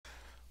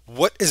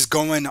What is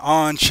going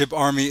on, Shib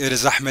Army? It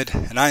is Ahmed,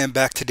 and I am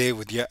back today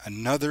with yet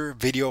another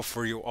video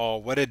for you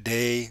all. What a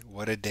day,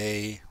 what a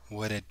day,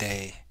 what a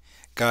day.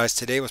 Guys,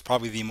 today was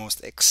probably the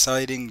most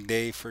exciting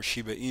day for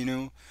Shiba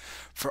Inu,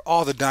 for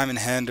all the diamond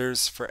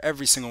handers, for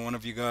every single one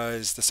of you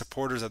guys, the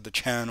supporters of the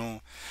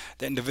channel,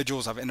 the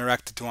individuals I've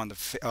interacted to on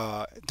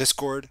the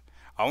Discord.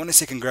 I want to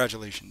say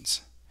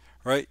congratulations,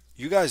 right?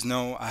 You guys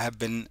know I have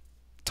been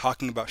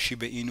talking about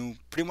Shiba Inu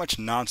pretty much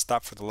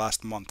non-stop for the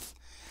last month.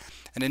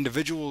 And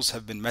individuals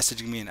have been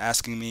messaging me and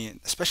asking me,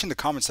 especially in the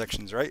comment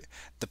sections, right?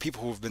 The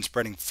people who have been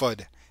spreading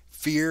FUD,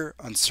 fear,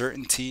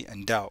 uncertainty,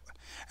 and doubt.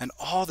 And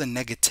all the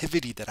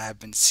negativity that I have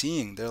been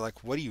seeing, they're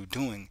like, what are you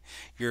doing?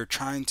 You're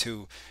trying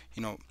to,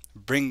 you know,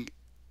 bring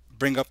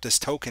up this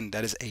token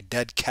that is a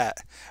dead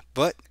cat.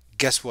 But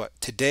guess what?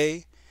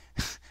 Today,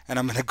 and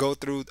I'm going to go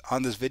through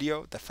on this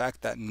video the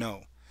fact that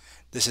no,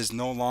 this is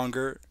no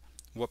longer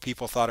what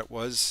people thought it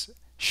was.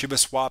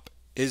 SHIBASWAP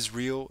is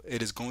real.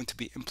 It is going to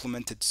be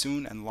implemented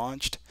soon and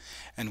launched,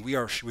 and we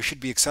should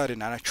be excited.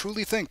 And I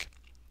truly think,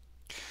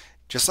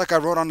 just like I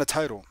wrote on the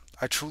title,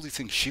 I truly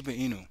think Shiba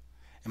Inu.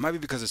 It might be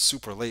because it's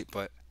super late,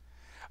 but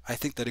I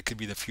think that it could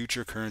be the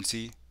future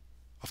currency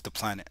of the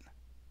planet.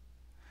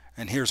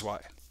 And here's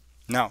why.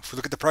 Now, if we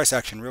look at the price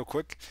action real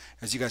quick,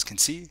 as you guys can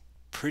see,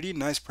 pretty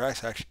nice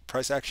price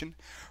action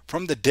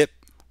from the dip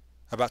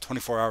about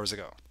 24 hours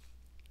ago,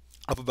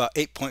 up about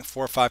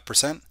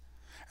 8.45%.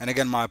 And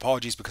again, my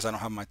apologies because I don't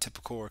have my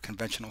typical or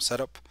conventional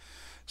setup.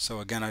 So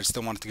again, I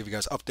still wanted to give you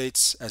guys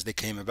updates as they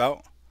came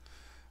about.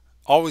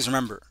 Always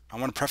remember, I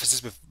want to preface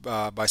this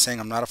by saying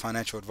I'm not a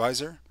financial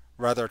advisor.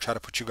 Rather, I try to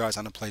put you guys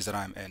on the plays that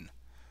I'm in.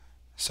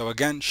 So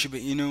again, Shiba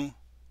Inu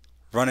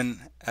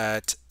running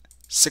at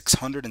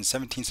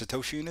 617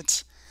 Satoshi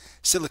units.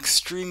 Still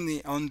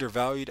extremely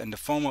undervalued, and the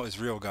FOMO is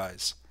real,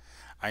 guys.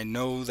 I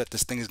know that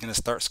this thing is going to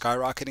start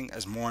skyrocketing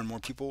as more and more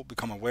people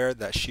become aware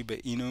that Shiba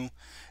Inu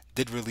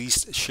did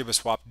release a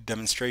SHIBASWAP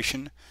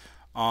demonstration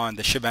on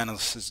the SHIB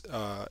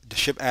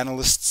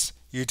Analyst's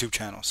YouTube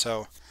channel.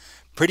 So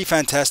pretty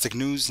fantastic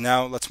news.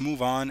 Now let's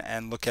move on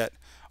and look at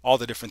all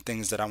the different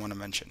things that I want to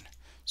mention.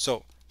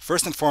 So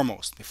first and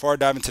foremost, before I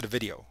dive into the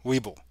video,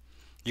 Webull.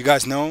 You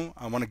guys know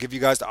I want to give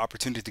you guys the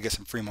opportunity to get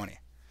some free money.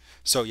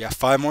 So you have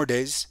 5 more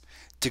days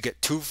to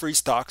get 2 free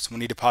stocks when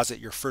you deposit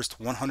your first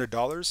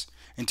 $100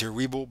 into your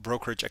Webull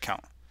brokerage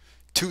account.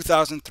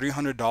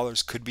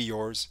 $2,300 could be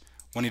yours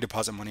when you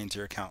deposit money into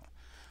your account.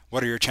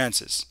 What are your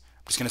chances?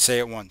 I'm just going to say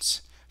it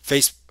once.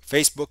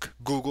 Facebook,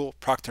 Google,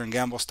 Procter &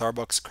 Gamble,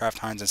 Starbucks, Kraft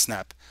Heinz, and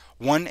Snap.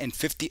 1 in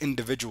 50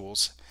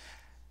 individuals,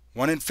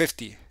 1 in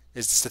 50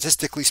 is,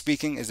 statistically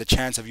speaking, is the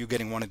chance of you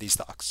getting one of these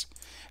stocks.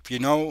 If you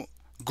know,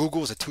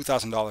 Google is a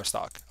 $2,000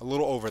 stock, a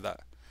little over that.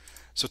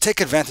 So take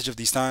advantage of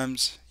these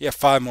times. You have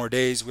 5 more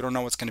days. We don't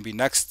know what's going to be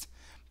next,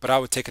 but I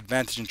would take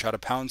advantage and try to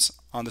pounce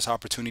on this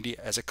opportunity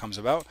as it comes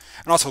about.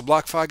 And also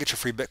BlockFi, get your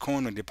free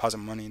Bitcoin when you deposit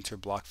money into your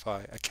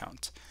BlockFi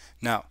account.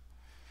 Now,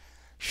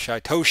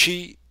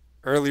 Shytoshi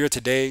earlier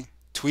today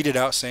tweeted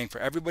out saying for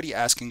everybody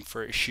asking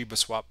for a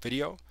ShibaSwap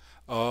video,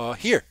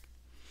 here.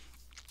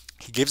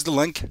 He gives the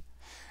link,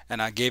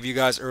 and I gave you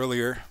guys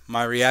earlier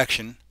my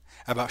reaction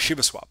about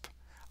ShibaSwap.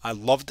 I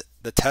loved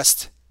the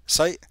test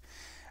site,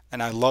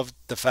 and I loved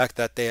the fact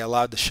that they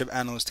allowed the SHIB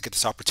analysts to get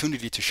this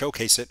opportunity to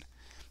showcase it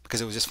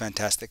because it was just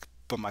fantastic.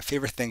 But my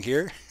favorite thing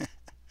here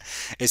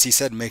is he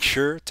said, make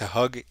sure to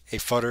hug a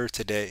fudder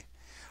today.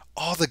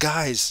 All the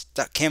guys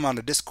that came on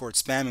the Discord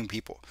spamming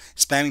people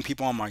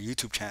on my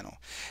YouTube channel.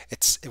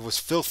 It was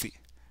filthy,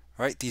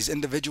 right? These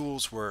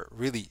individuals were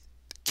really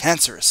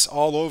cancerous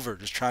all over,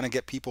 just trying to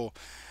get people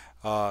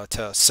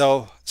to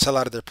sell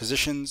out of their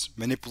positions,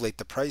 manipulate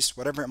the price,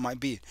 whatever it might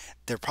be.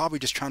 They're probably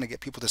just trying to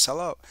get people to sell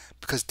out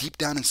because deep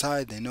down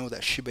inside they know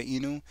that Shiba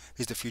Inu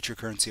is the future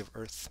currency of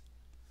Earth.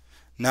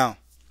 Now,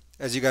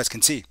 as you guys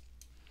can see,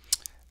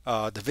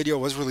 the video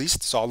was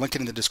released, so I'll link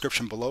it in the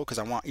description below because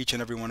I want each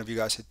and every one of you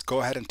guys to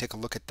go ahead and take a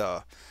look at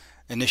the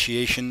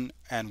initiation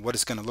and what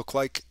it's going to look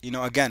like. You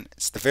know, again,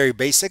 it's the very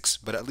basics,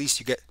 but at least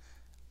you get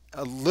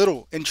a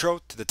little intro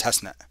to the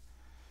testnet.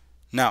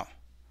 Now,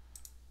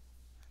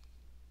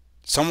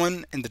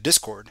 someone in the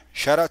Discord,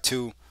 shout out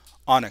to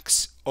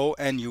Onyx,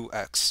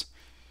 ONUX.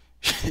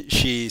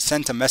 She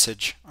sent a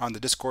message on the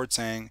Discord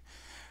saying,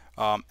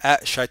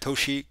 at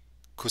Shytoshi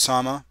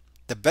Kusama,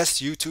 the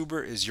best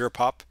YouTuber is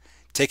Yourpop.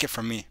 Take it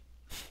from me.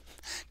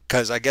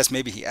 Because I guess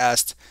maybe he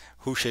asked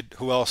who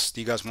else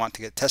do you guys want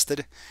to get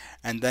tested,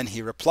 and then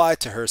he replied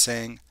to her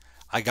saying,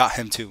 I got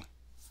him too.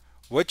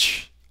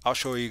 Which I'll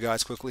show you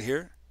guys quickly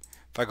here.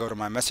 If I go to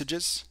my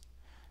messages,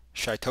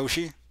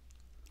 Shytoshi,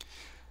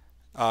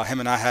 him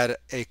and I had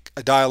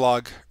a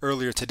dialogue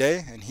earlier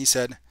today, and he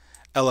said,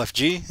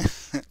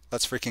 LFG,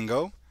 let's freaking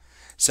go.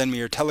 Send me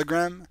your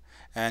Telegram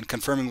and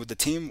confirming with the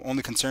team.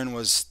 Only concern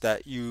was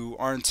that you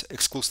aren't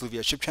exclusively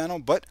a SHIB channel,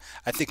 but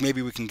I think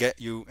maybe we can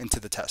get you into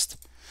the test.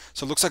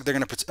 So it looks like they're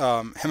going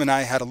to, him and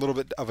I had a little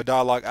bit of a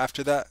dialogue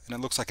after that, and it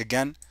looks like,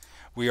 again,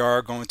 we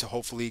are going to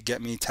hopefully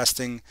get me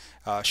testing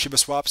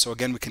ShibaSwap. So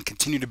again, we can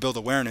continue to build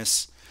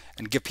awareness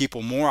and give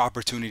people more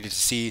opportunity to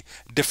see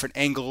different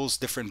angles,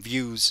 different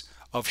views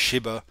of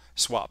Shiba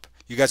Swap.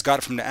 You guys got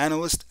it from the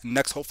analyst, and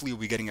next hopefully you'll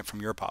be getting it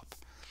from Yourpop.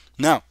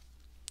 Now,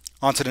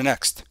 on to the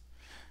next.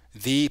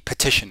 The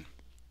petition.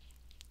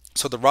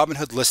 So the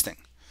Robinhood listing.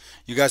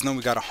 You guys know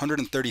we got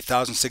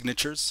 130,000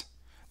 signatures.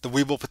 The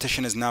Webull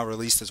petition is now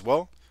released as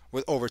well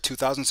with over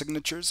 2,000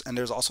 signatures, and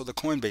there's also the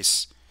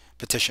Coinbase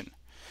petition.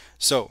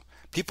 So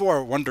people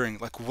are wondering,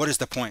 like, what is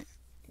the point?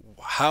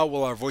 How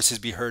will our voices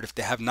be heard if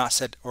they have not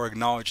said or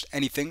acknowledged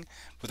anything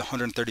with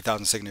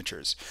 130,000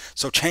 signatures?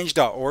 So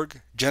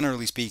change.org,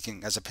 generally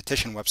speaking, as a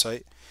petition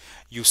website,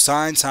 you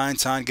sign,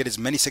 get as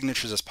many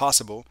signatures as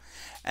possible,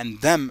 and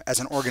them as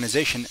an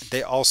organization,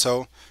 they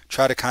also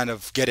try to kind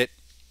of get it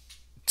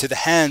to the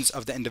hands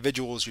of the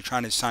individuals you're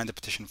trying to sign the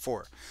petition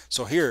for.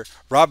 So here,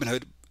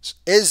 Robinhood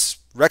is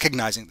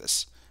recognizing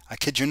this. I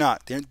kid you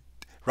not.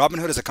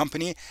 Robinhood as a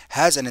company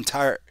has an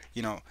entire,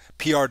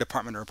 PR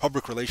department or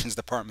public relations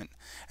department,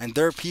 and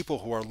there are people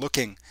who are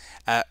looking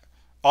at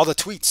all the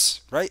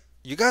tweets, right?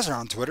 You guys are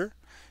on Twitter.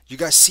 You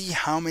guys see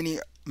how many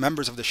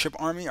members of the SHIB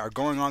army are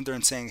going on there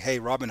and saying, "Hey,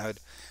 Robinhood,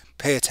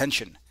 pay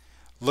attention.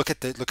 Look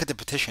at the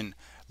petition.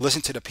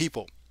 Listen to the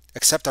people.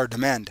 Accept our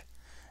demand."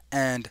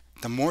 And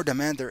the more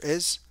demand there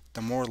is,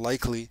 the more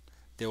likely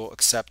they will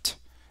accept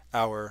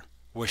our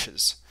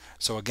wishes.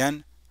 So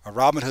again, a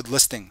Robinhood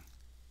listing,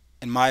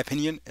 in my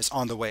opinion, is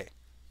on the way.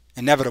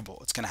 Inevitable.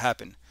 It's going to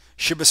happen.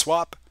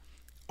 SHIBASWAP,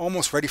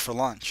 almost ready for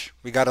launch.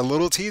 We got a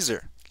little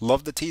teaser.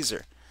 Love the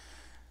teaser.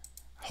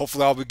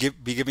 Hopefully I'll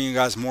be giving you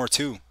guys more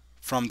too,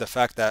 from the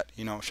fact that,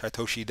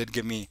 Satoshi did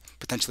give me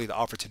potentially the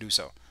offer to do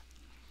so.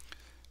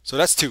 So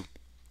that's 2.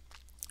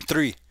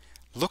 3.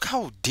 Look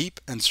how deep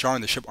and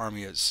strong the SHIB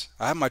army is.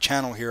 I have my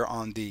channel here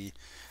on the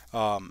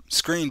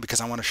screen because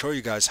I want to show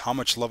you guys how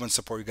much love and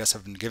support you guys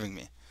have been giving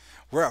me.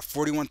 We're at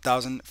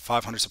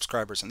 41,500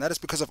 subscribers, and that is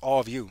because of all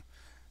of you.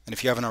 And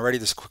if you haven't already,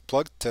 this quick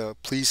plug to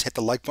please hit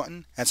the like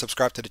button and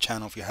subscribe to the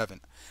channel if you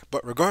haven't.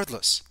 But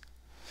regardless,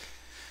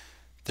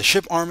 the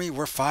SHIB army,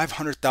 we're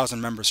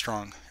 500,000 members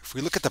strong. If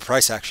we look at the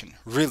price action,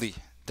 really,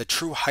 the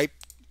true hype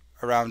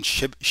around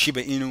Shiba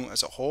Inu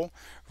as a whole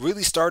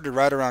really started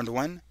right around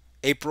when?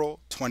 April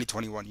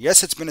 2021.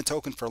 Yes, it's been a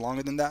token for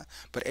longer than that,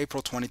 but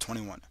April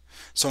 2021.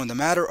 So in the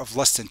matter of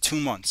less than 2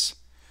 months,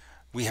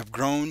 we have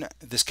grown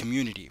this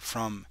community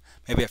from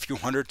maybe a few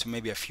hundred to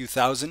maybe a few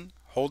thousand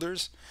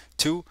holders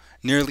to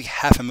nearly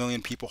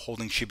 500,000 people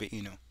holding Shiba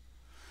Inu.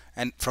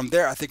 And from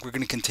there, I think we're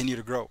going to continue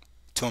to grow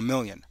to 1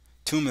 million,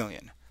 2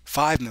 million,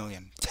 5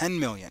 million, 10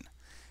 million,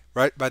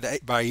 right?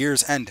 By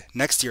year's end,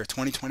 next year,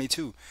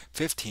 2022,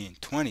 15,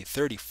 20,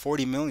 30,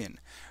 40 million.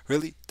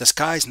 Really, the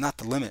sky's not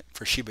the limit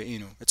for Shiba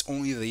Inu. It's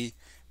only the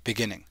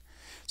beginning.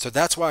 So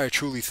that's why I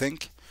truly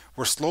think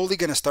we're slowly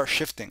going to start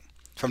shifting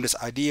from this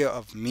idea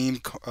of meme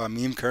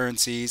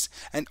currencies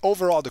and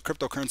overall the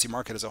cryptocurrency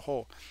market as a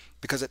whole,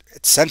 because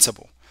it's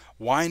sensible.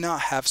 Why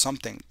not have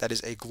something that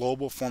is a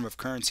global form of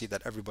currency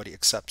that everybody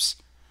accepts,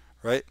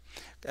 right?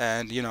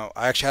 And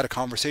I actually had a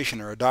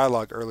conversation or a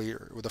dialogue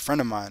earlier with a friend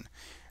of mine,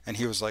 and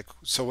he was like,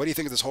 "So what do you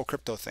think of this whole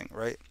crypto thing?"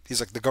 Right? He's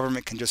like, "The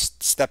government can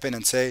just step in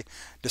and say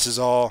this is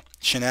all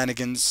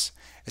shenanigans,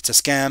 it's a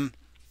scam,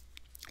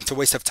 it's a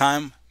waste of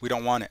time, we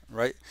don't want it,"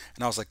 right?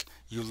 And I was like,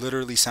 you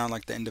literally sound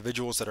like the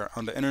individuals that are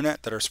on the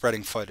internet that are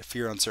spreading FUD,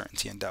 fear,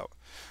 uncertainty, and doubt.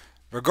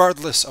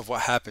 Regardless of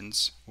what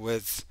happens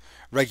with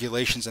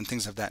regulations and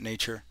things of that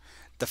nature,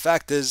 the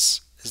fact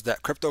is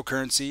that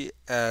cryptocurrency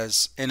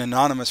as an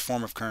anonymous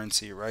form of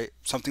currency, right?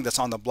 Something that's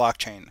on the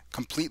blockchain,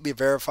 completely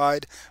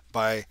verified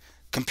by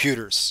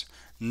computers,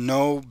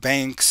 no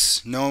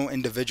banks, no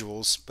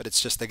individuals, but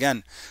it's just,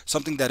 again,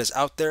 something that is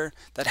out there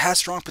that has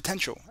strong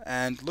potential.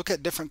 And look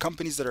at different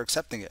companies that are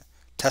accepting it.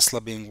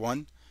 Tesla being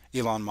one,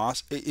 Elon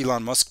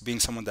Musk being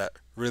someone that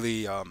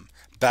really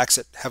backs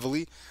it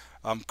heavily,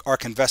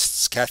 ARK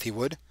Invest's Cathie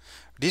Wood.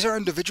 These are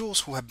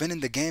individuals who have been in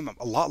the game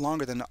a lot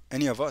longer than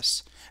any of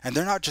us, and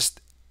they're not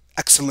just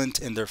excellent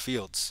in their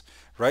fields,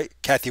 right?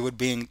 Cathie Wood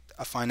being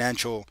a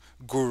financial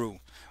guru,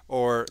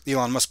 or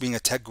Elon Musk being a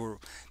tech guru.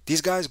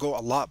 These guys go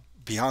a lot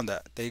beyond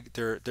that.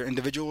 They're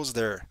individuals.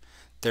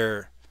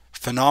 They're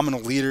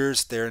phenomenal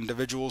leaders. They're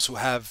individuals who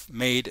have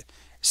made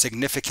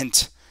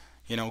significant,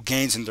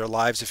 gains in their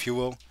lives, if you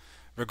will,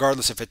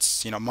 regardless if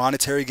it's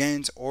monetary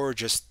gains or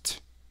just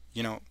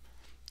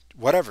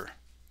whatever.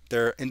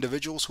 They're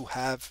individuals who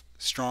have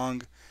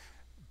strong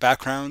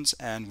backgrounds,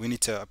 and we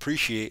need to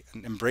appreciate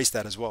and embrace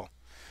that as well.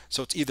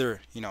 So it's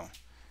either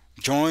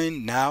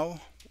join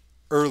now,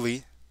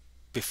 early,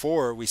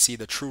 before we see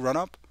the true run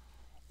up,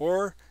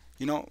 or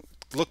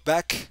look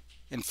back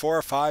in 4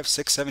 or 5,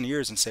 6, 7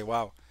 years and say,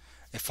 wow,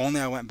 if only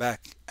I went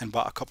back and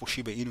bought a couple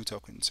Shiba Inu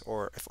tokens,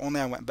 or if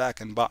only I went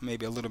back and bought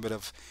maybe a little bit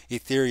of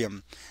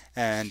Ethereum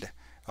and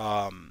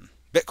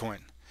Bitcoin.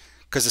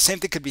 Because the same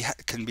thing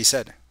can be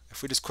said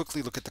if we just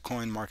quickly look at the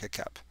coin market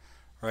cap,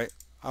 right?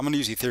 I'm going to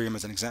use Ethereum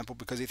as an example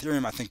because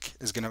Ethereum, I think,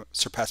 is going to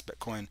surpass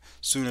Bitcoin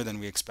sooner than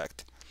we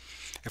expect.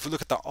 If we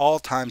look at the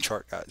all-time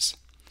chart, guys,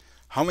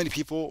 how many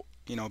people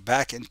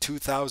back in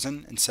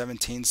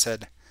 2017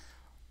 said,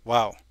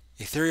 wow,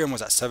 Ethereum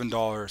was at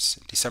 $7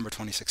 in December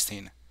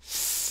 2016.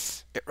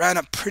 It ran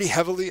up pretty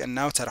heavily, and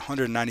now it's at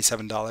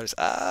 $197.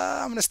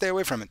 I'm gonna stay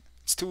away from it.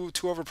 It's too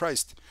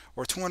overpriced,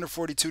 or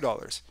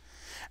 $242.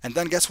 And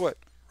then guess what?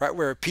 Right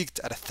where it peaked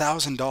at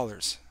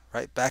 $1,000,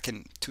 right back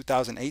in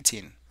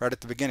 2018, right at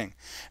the beginning,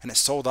 and it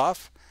sold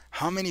off.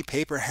 How many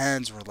paper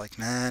hands were like,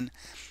 man,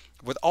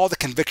 with all the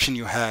conviction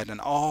you had and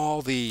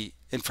all the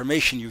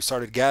information you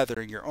started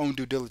gathering, your own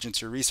due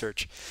diligence, your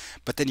research,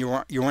 but then you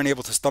weren't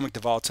able to stomach the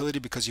volatility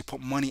because you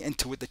put money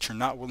into it that you're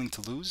not willing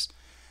to lose.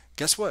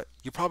 Guess what?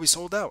 You probably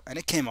sold out, and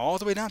it came all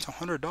the way down to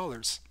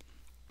 $100.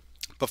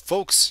 But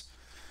folks,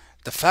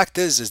 the fact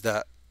is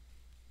that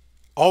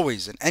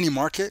always in any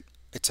market,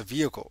 it's a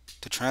vehicle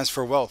to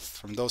transfer wealth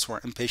from those who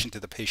are impatient to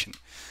the patient.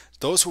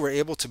 Those who were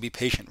able to be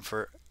patient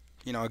for,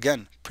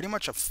 again, pretty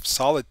much a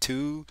solid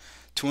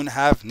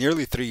 2.5,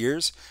 nearly 3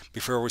 years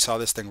before we saw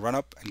this thing run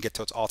up and get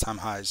to its all-time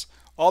highs,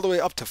 all the way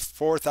up to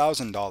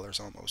 $4,000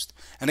 almost.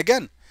 And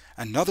again,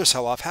 another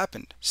sell-off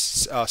happened,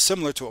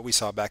 similar to what we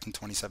saw back in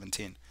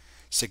 2017.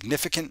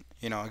 Significant,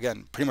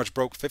 again, pretty much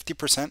broke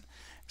 50%.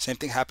 Same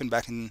thing happened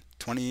back in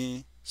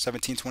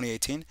 2017,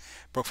 2018,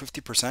 broke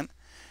 50%.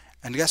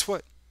 And guess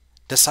what?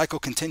 The cycle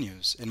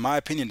continues. In my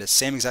opinion, the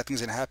same exact thing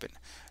is going to happen.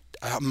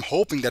 I'm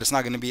hoping that it's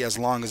not going to be as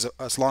long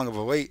of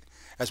a wait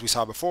as we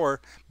saw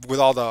before, with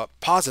all the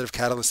positive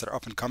catalysts that are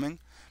up and coming.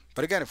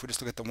 But again, if we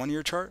just look at the 1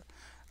 year chart,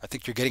 I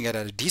think you're getting it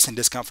at a decent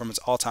discount from its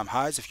all-time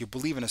highs. If you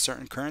believe in a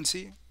certain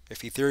currency,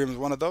 if Ethereum is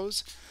one of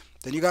those,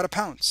 then you got to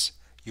pounce.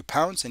 You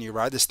pounce and you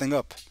ride this thing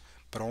up,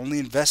 but only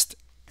invest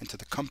into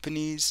the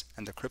companies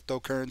and the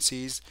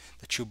cryptocurrencies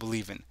that you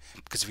believe in.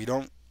 Because if you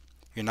don't,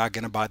 you're not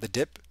going to buy the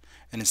dip,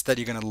 and instead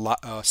you're going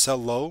to sell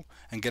low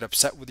and get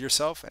upset with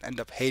yourself and end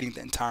up hating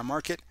the entire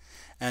market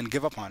and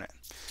give up on it.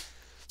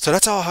 So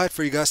that's all I had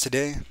for you guys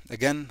today.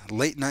 Again,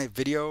 late night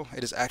video.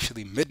 It is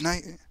actually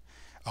midnight.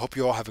 I hope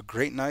you all have a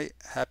great night.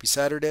 Happy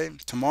Saturday.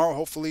 Tomorrow,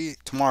 hopefully,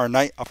 tomorrow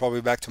night, I'll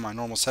probably be back to my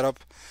normal setup.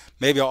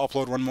 Maybe I'll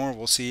upload one more.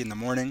 We'll see in the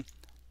morning.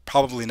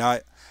 Probably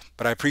not.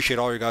 But I appreciate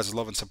all your guys'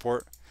 love and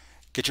support.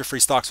 Get your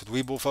free stocks with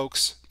Webull,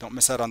 folks. Don't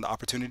miss out on the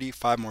opportunity.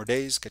 5 more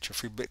days. Get your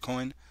free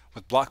Bitcoin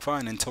with BlockFi.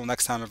 And until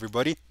next time,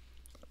 everybody,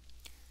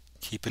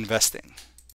 keep investing.